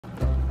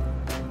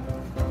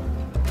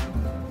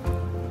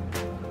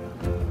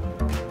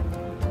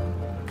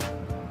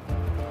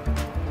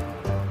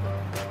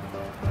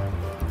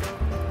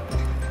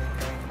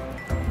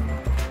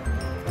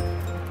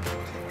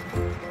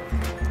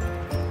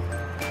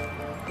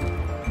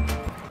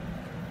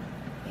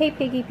Hey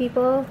Piggy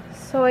people,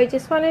 so I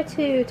just wanted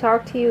to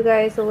talk to you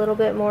guys a little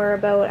bit more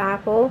about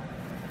Apple.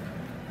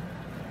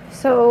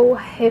 So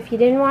if you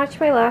didn't watch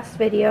my last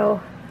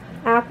video,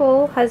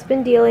 Apple has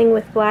been dealing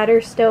with bladder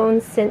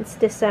stones since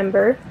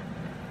December,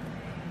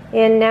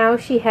 and now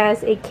she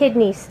has a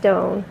kidney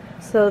stone.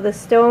 So the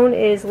stone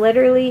is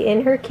literally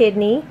in her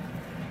kidney,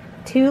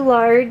 too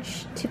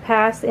large to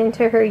pass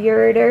into her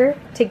ureter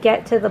to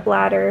get to the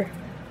bladder.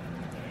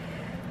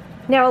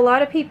 Now a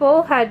lot of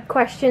people had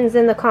questions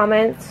in the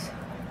comments,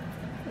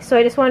 so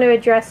I just want to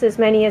address as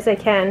many as I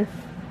can.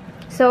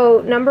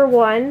 So number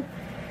one,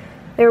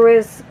 there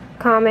was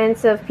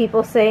comments of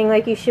people saying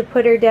like you should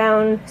put her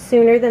down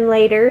sooner than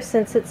later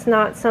since it's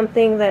not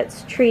something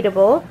that's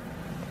treatable.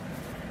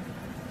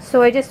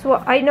 So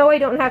I know I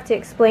don't have to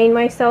explain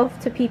myself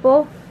to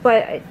people,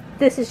 but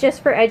this is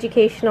just for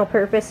educational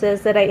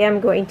purposes that I am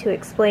going to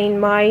explain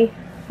my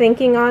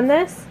thinking on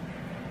this.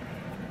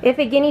 If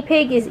a guinea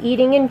pig is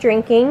eating and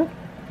drinking,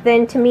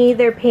 then to me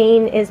their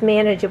pain is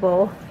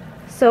manageable.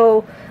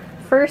 So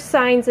first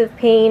signs of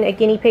pain, a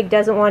guinea pig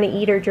doesn't want to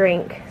eat or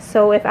drink.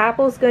 So if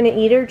Apple's going to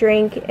eat or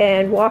drink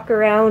and walk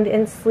around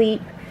and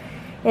sleep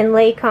and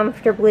lay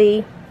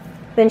comfortably,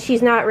 then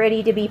she's not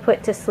ready to be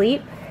put to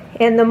sleep.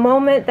 And the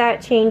moment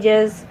that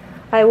changes,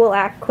 I will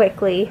act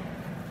quickly.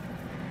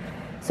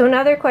 So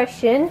another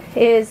question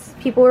is,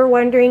 people were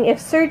wondering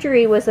if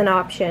surgery was an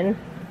option.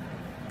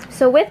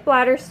 So with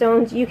bladder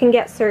stones, you can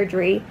get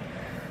surgery.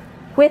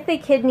 With a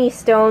kidney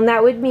stone,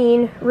 that would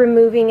mean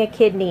removing a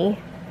kidney.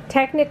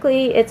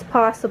 Technically, it's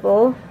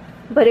possible,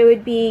 but it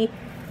would be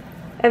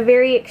a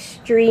very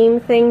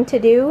extreme thing to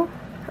do.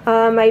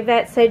 My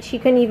vet said she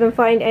couldn't even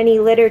find any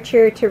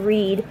literature to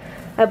read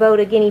about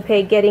a guinea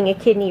pig getting a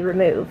kidney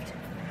removed.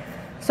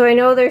 So I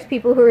know there's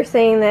people who are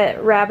saying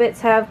that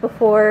rabbits have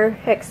before,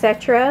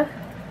 etc.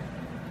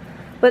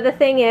 But the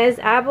thing is,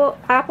 Apple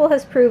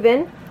has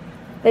proven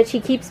that she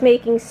keeps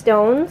making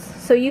stones,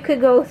 so you could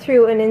go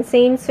through an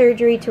insane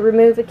surgery to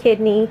remove a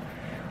kidney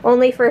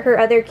only for her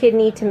other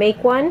kidney to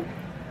make one.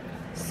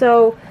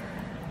 So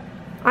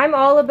I'm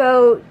all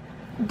about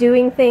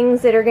doing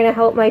things that are going to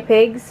help my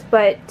pigs,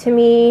 but to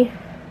me,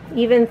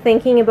 even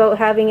thinking about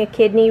having a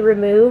kidney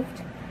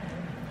removed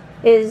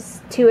is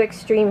too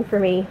extreme for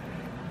me.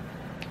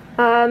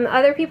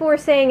 Other people were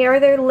saying, are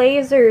there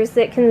lasers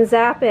that can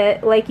zap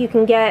it like you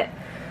can get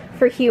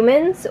for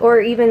humans or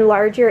even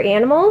larger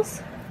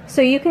animals?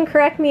 So you can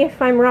correct me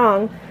if I'm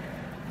wrong,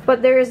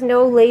 but there is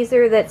no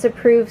laser that's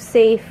approved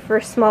safe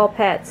for small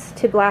pets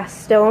to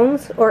blast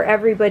stones, or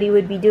everybody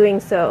would be doing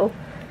so.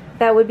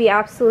 That would be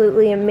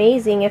absolutely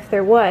amazing if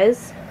there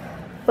was,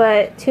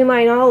 but to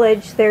my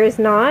knowledge there is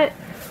not,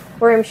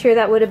 or I'm sure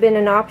that would have been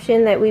an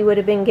option that we would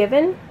have been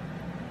given.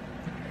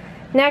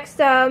 Next,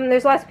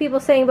 there's lots of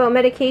people saying about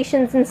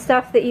medications and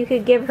stuff that you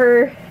could give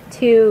her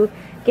to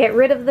get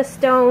rid of the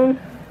stone.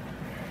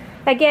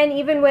 Again,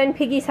 even when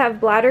piggies have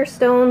bladder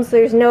stones,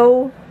 there's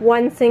no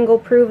one single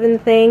proven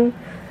thing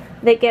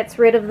that gets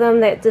rid of them,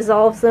 that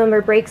dissolves them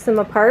or breaks them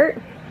apart.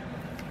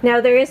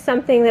 Now there is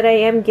something that I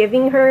am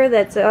giving her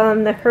that's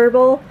on the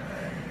herbal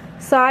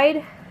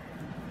side.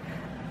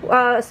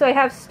 So I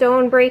have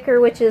Stone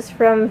Breaker, which is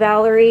from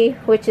Valerie,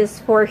 which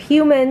is for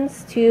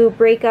humans to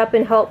break up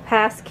and help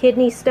pass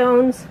kidney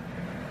stones.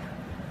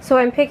 So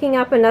I'm picking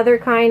up another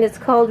kind, it's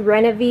called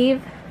Renevive.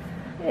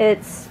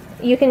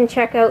 You can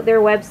check out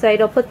their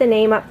website, I'll put the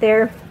name up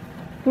there.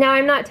 Now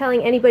I'm not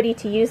telling anybody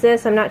to use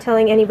this, I'm not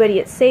telling anybody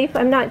it's safe,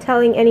 I'm not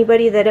telling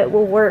anybody that it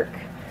will work.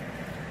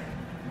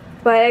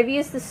 But I've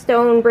used the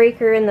Stone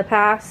Breaker in the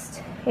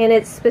past, and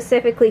it's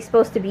specifically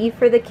supposed to be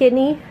for the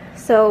kidney,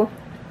 so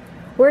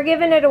we're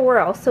giving it a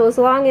whirl. So as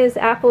long as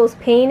Apple's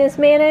pain is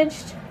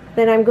managed,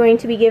 then I'm going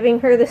to be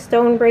giving her the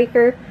Stone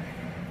Breaker.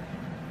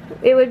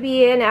 It would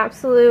be an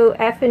absolute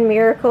effing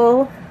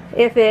miracle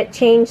if it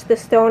changed the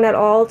stone at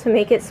all to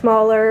make it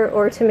smaller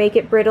or to make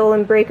it brittle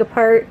and break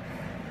apart.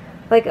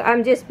 Like,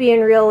 I'm just being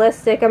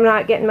realistic, I'm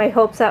not getting my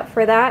hopes up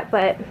for that,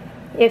 but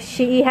if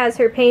she has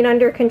her pain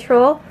under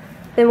control,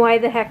 then why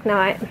the heck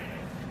not?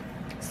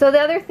 So the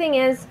other thing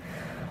is,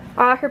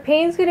 her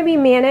pain's going to be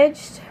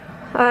managed.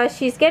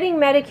 She's getting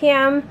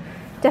Medicam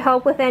to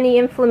help with any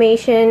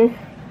inflammation,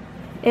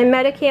 and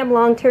Medicam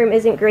long term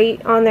isn't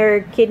great on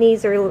their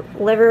kidneys or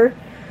liver,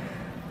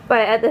 but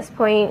at this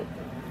point,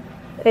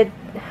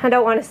 I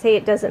don't want to say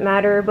it doesn't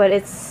matter, but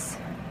it's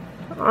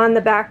on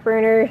the back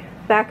burner,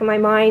 back of my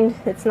mind.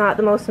 It's not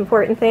the most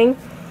important thing.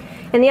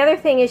 And the other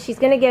thing is she's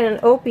going to get an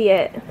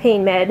opiate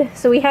pain med.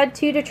 So we had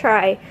two to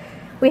try.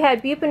 We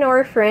had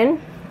buprenorphine,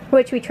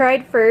 which we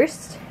tried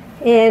first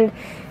and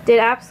did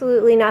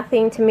absolutely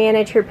nothing to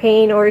manage her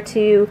pain or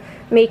to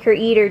make her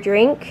eat or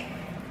drink.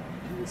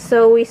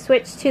 So we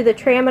switched to the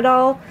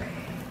tramadol,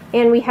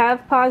 and we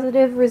have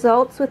positive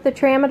results with the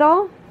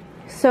tramadol.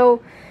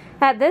 So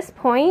at this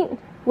point,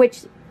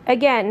 which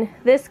again,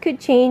 this could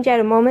change at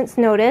a moment's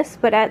notice,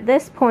 but at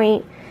this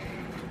point,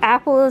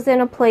 Apple is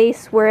in a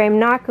place where I'm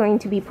not going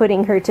to be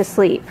putting her to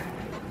sleep.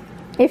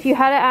 If you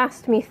had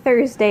asked me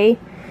Thursday,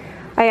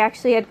 I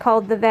actually had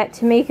called the vet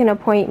to make an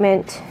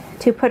appointment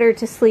to put her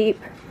to sleep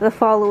the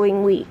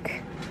following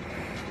week.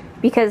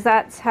 because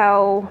that's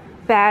how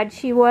bad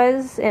she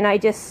was, and I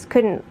just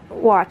couldn't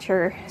watch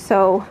her.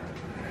 So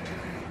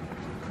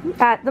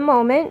at the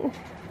moment,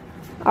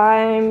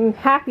 I'm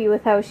happy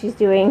with how she's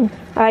doing.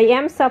 I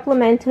am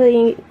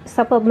supplementally,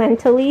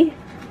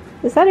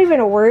 is that even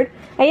a word?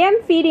 I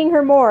am feeding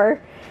her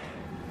more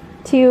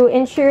to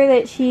ensure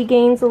that she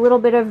gains a little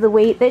bit of the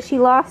weight that she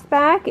lost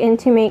back, and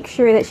to make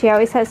sure that she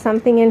always has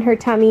something in her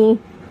tummy.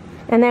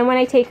 And then when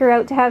I take her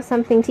out to have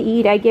something to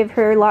eat, I give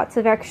her lots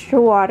of extra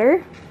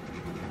water.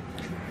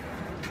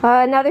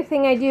 Another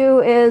thing I do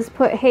is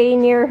put hay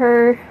near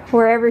her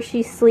wherever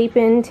she's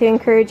sleeping to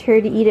encourage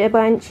her to eat a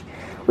bunch.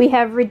 We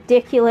have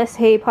ridiculous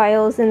hay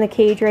piles in the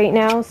cage right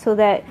now so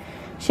that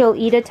she'll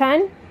eat a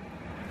ton.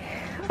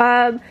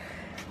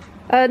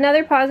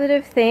 Another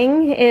positive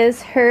thing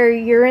is her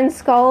urine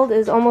scald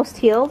is almost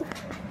healed.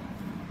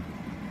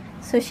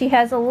 So she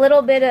has a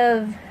little bit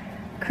of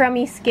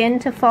crummy skin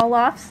to fall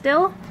off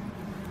still.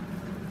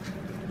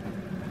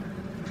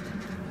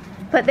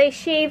 But they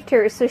shaved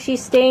her, so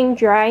she's staying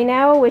dry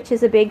now, which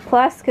is a big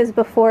plus, because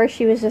before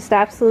she was just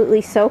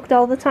absolutely soaked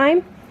all the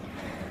time.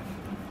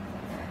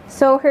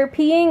 So her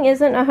peeing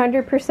isn't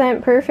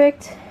 100%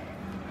 perfect,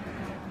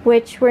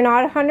 which we're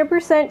not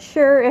 100%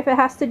 sure if it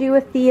has to do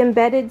with the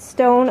embedded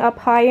stone up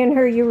high in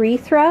her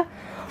urethra,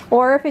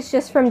 or if it's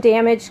just from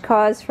damage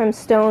caused from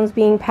stones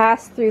being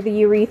passed through the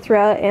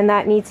urethra, and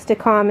that needs to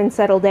calm and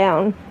settle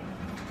down.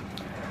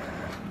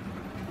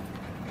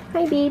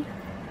 Hi, babe.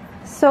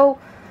 So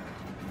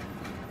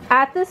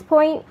at this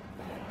point,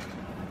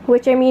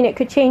 which I mean it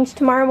could change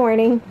tomorrow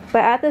morning,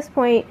 but at this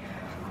point,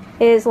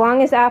 as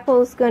long as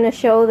Apple's going to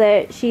show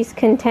that she's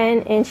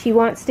content and she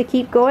wants to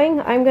keep going,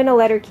 I'm going to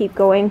let her keep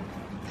going.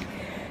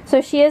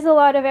 So she has a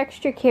lot of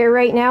extra care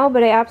right now,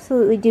 but I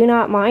absolutely do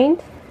not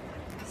mind.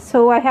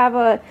 So I have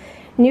a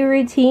new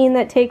routine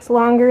that takes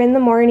longer in the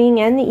morning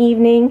and the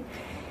evening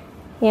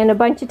and a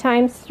bunch of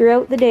times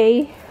throughout the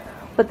day,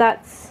 but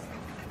that's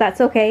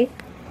okay.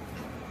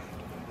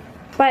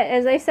 But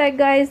as I said,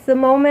 guys, the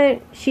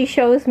moment she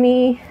shows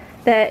me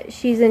that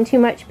she's in too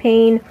much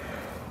pain,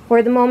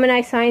 or the moment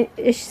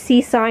I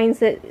see signs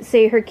that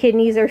say her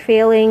kidneys are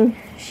failing,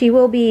 she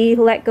will be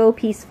let go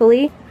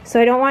peacefully.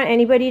 So I don't want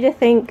anybody to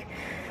think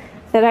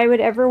that I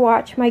would ever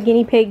watch my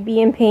guinea pig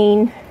be in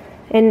pain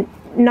and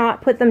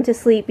not put them to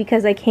sleep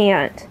because I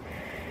can't.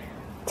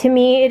 To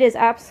me, it is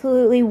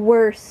absolutely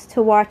worse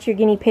to watch your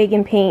guinea pig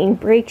in pain.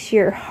 Breaks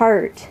your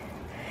heart.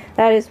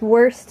 That is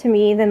worse to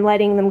me than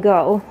letting them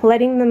go.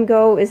 Letting them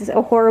go is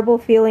a horrible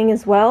feeling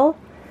as well.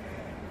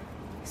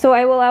 So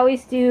I will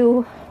always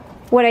do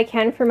what I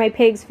can for my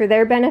pigs for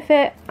their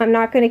benefit. I'm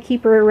not going to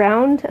keep her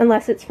around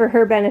unless it's for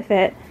her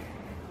benefit.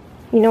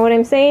 You know what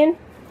I'm saying?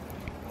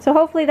 So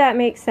hopefully that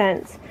makes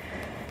sense.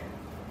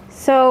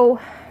 So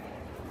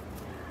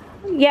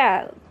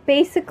yeah,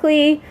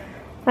 basically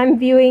I'm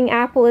viewing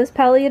Apple as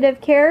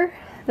palliative care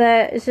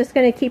that is just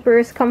going to keep her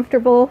as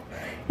comfortable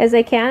as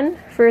I can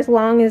for as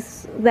long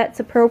as that's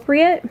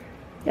appropriate.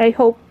 I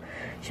hope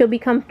she'll be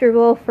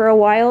comfortable for a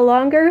while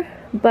longer,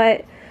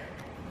 but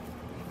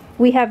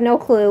we have no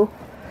clue.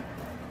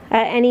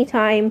 At any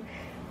time,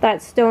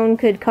 that stone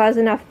could cause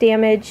enough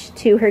damage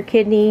to her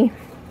kidney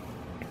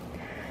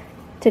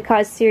to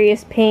cause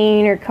serious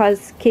pain or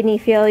cause kidney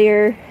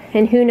failure,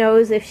 and who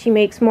knows if she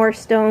makes more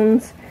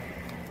stones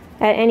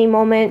at any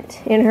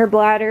moment in her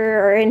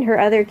bladder or in her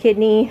other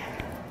kidney.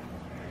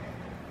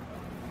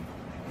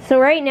 So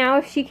right now,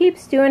 if she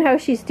keeps doing how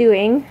she's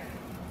doing,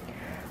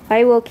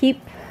 I will keep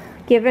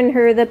giving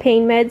her the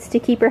pain meds to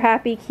keep her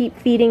happy, keep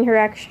feeding her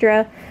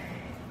extra.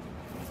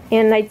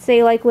 And I'd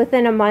say like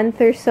within a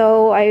month or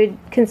so, I would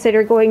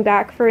consider going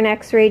back for an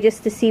x-ray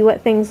just to see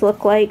what things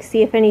look like,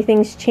 see if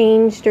anything's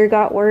changed or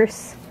got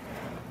worse.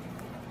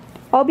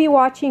 I'll be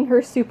watching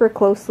her super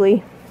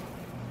closely.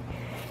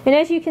 And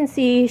as you can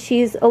see,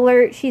 she's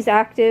alert, she's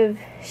active,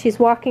 she's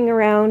walking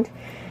around.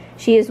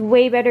 She is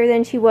way better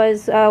than she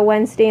was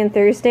Wednesday and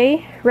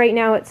Thursday. Right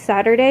now it's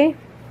Saturday,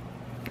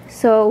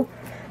 so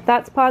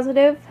that's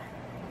positive.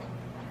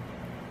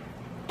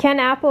 Can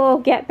Apple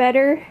get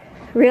better?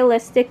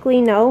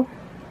 Realistically, no.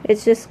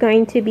 It's just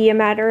going to be a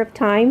matter of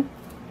time,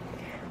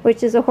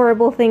 which is a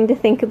horrible thing to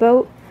think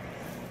about.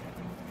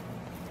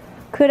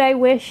 Could I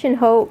wish and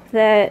hope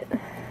that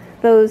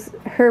those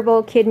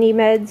herbal kidney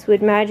meds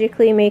would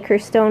magically make her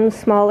stone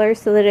smaller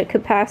so that it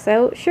could pass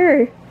out?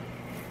 Sure.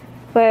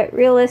 But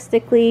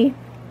realistically,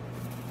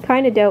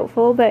 kind of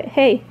doubtful, but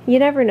hey, you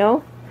never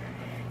know.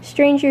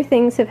 Stranger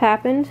things have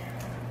happened.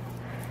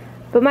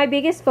 But my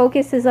biggest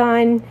focus is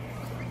on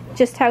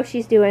just how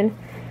she's doing.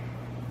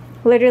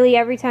 Literally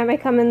every time I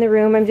come in the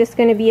room, I'm just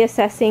going to be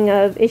assessing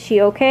of, is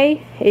she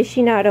okay? Is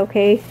she not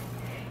okay?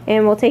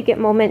 And we'll take it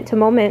moment to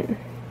moment.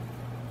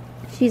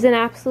 She's an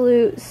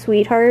absolute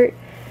sweetheart,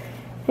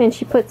 and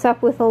she puts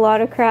up with a lot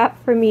of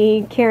crap for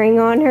me carrying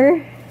on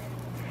her.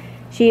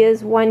 She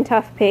is one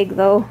tough pig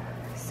though,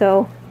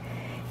 so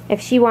if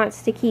she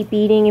wants to keep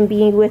eating and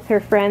being with her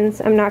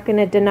friends, I'm not going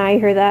to deny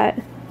her that.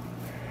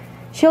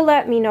 She'll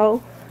let me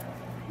know.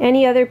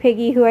 Any other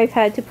piggy who I've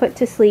had to put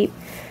to sleep,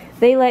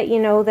 they let you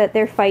know that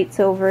their fight's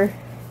over.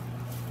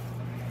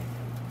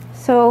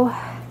 So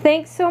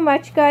thanks so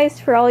much guys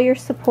for all your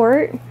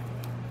support.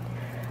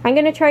 I'm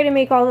going to try to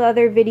make all the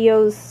other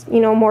videos, you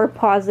know, more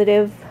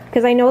positive,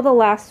 because I know the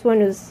last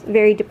one was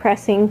very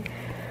depressing.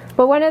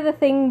 But one of the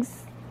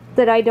things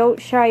that I don't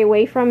shy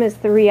away from is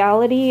the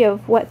reality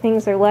of what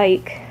things are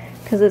like,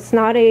 because it's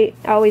not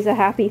always a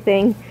happy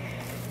thing,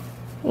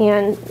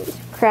 and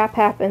crap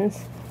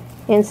happens,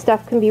 and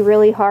stuff can be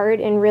really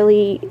hard and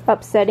really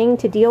upsetting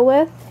to deal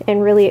with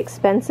and really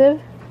expensive.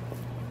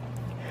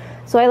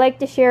 So I like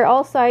to share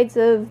all sides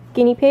of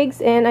guinea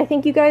pigs, and I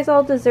think you guys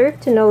all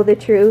deserve to know the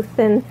truth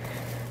and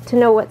to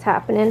know what's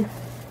happening.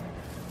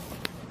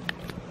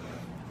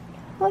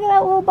 Look at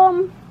that little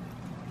bum.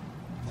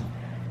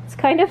 It's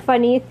kind of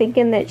funny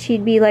thinking that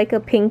she'd be like a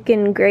pink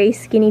and gray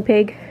skinny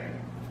pig.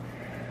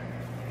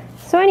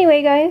 So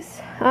anyway guys,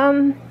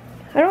 I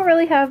don't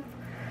really have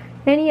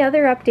any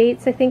other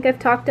updates. I think I've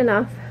talked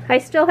enough. I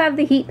still have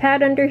the heat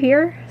pad under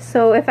here,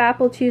 so if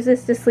Apple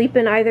chooses to sleep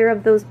in either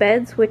of those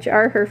beds, which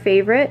are her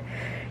favorite,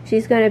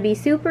 she's going to be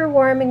super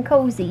warm and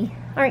cozy,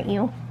 aren't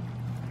you?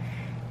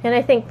 And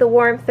I think the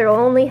warmth will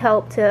only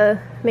help to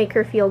make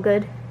her feel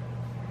good.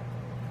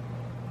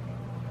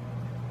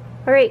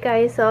 Alright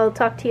guys, I'll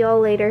talk to you all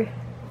later.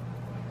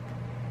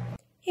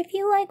 If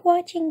you like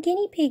watching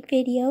guinea pig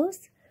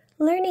videos,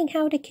 learning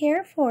how to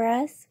care for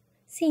us,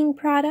 seeing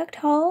product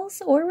hauls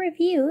or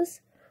reviews,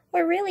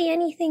 or really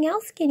anything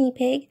else guinea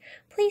pig,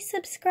 please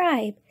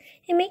subscribe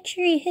and make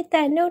sure you hit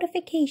that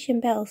notification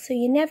bell so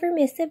you never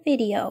miss a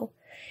video.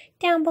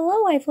 Down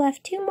below I've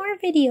left 2 more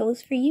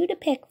videos for you to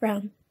pick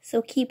from,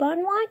 so keep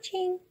on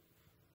watching.